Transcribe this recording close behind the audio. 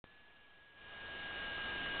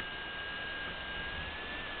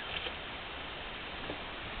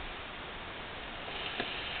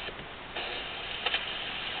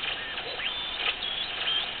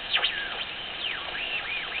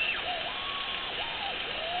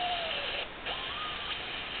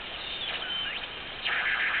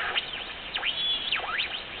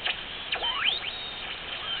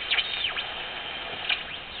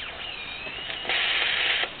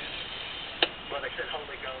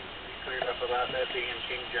about that being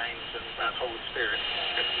King James and about Holy Spirit.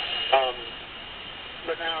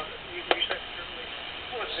 But now, you said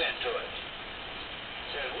puts into it.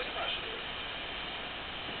 Said we must do it.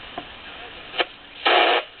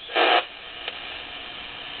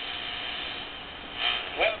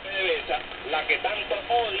 Nueva PDVSA, la que tanto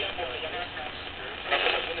odian por llamar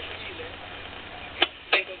organizaciones civiles,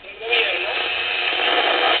 en contra del gobierno.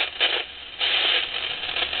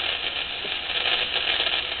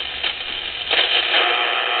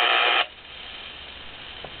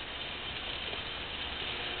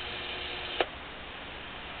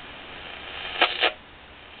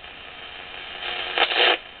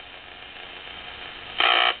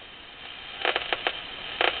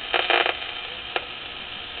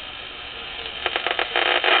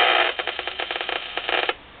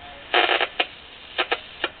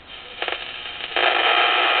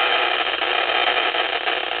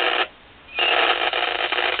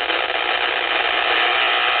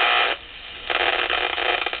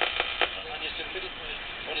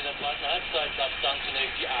 Halbzeit gab es dann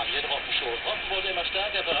zunächst die Arie Trockenschot. Hoffen wurde immer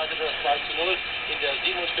stärker, bereitete das 2:0 in der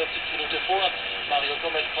 47. Minute vor. Mario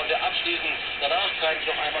Gomez konnte abschließen. Danach zeigte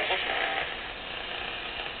noch einmal Hoffnung.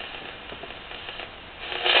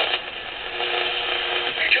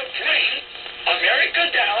 We took bring America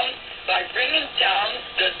down by bringing down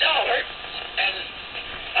the dollar, and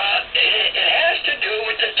it has to do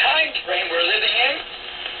with the time frame we're living in.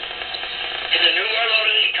 And the new world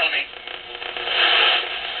order is coming.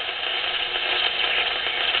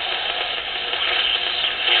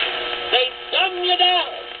 They dumb you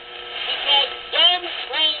down because dumb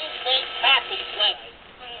things make happy players.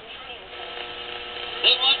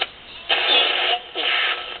 They want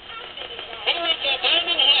they make you dumb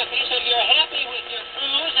and happy, so you're happy with your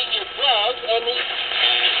booze and your drugs and the...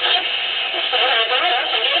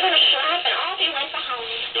 The neighbor was sure up and off he went for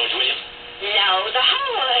home.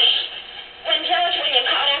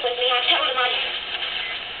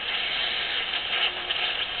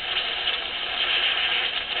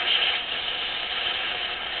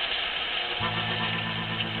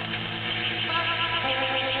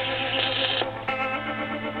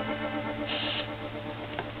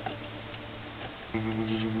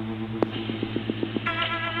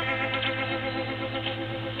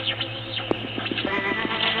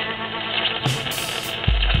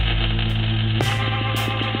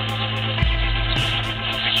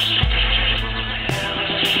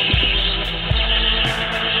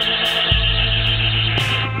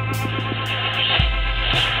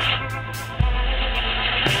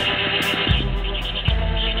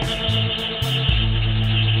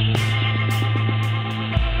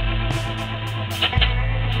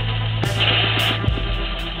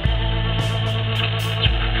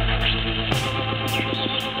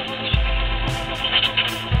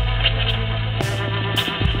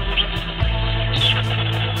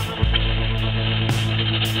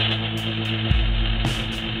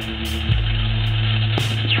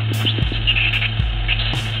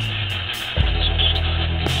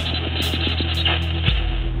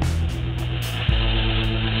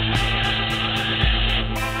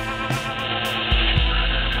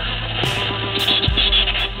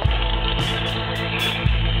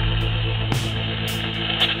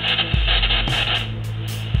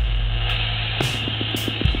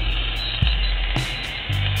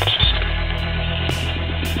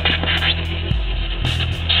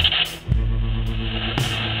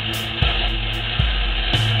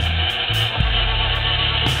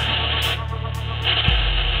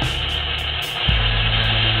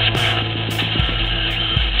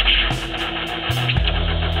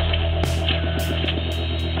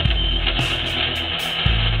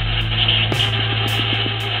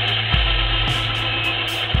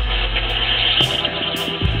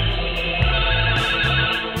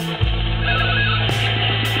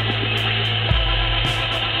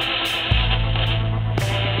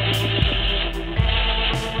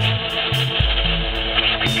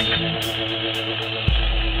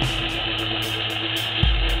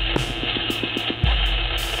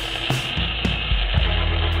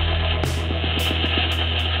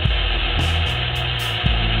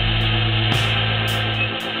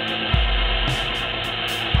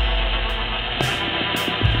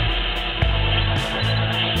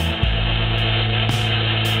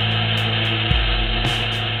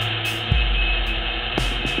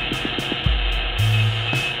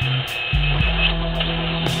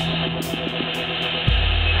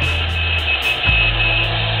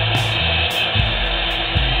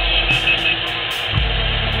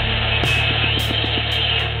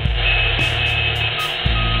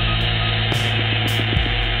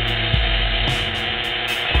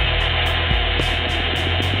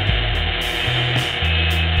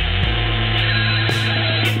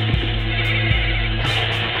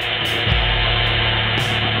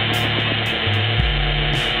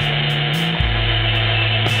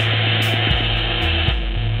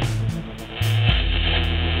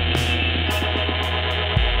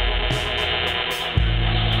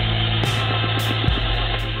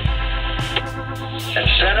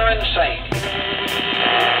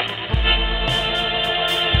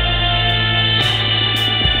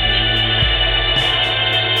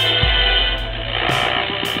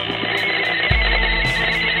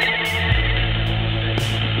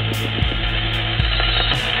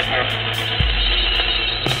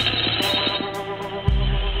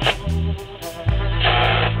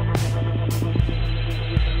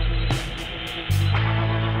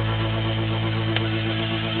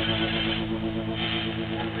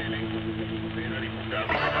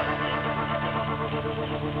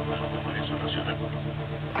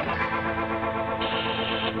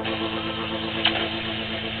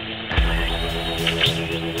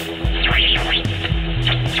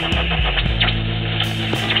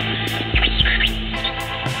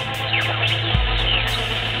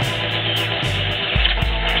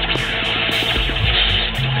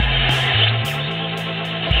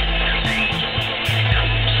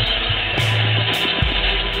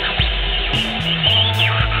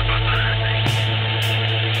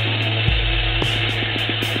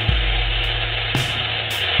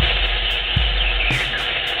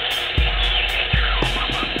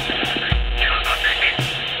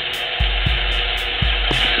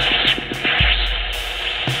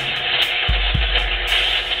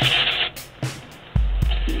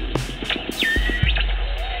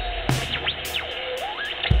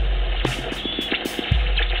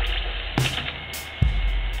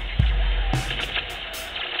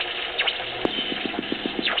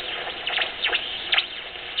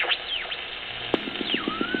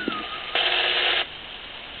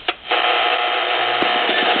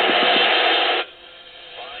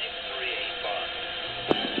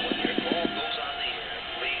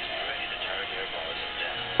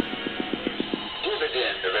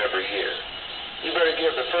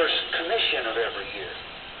 give the first commission of every year.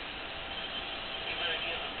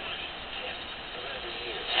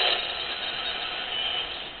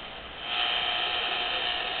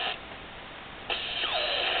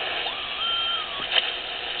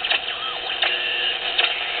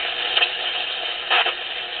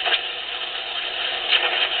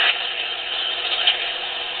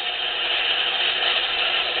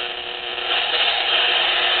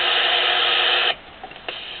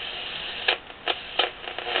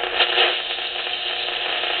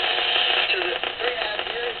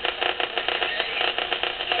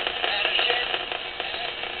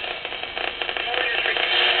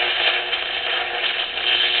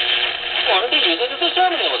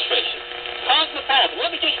 Let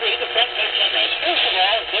me just read the front page on this. First of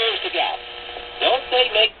all, there's the gal. Don't they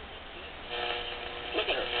make... Look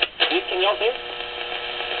at her. Can y'all see her?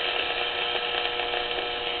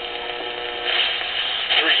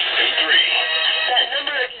 323. That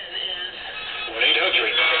number again is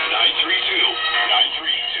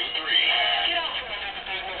 1-800-932-9323. get off from another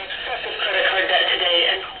bank with excessive credit card debt today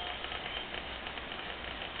and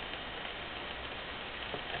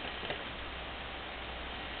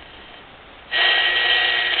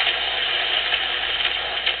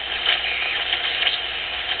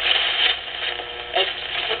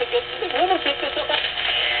As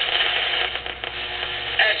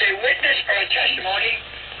a witness or a testimony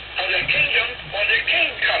of the kingdom or the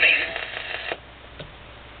king coming,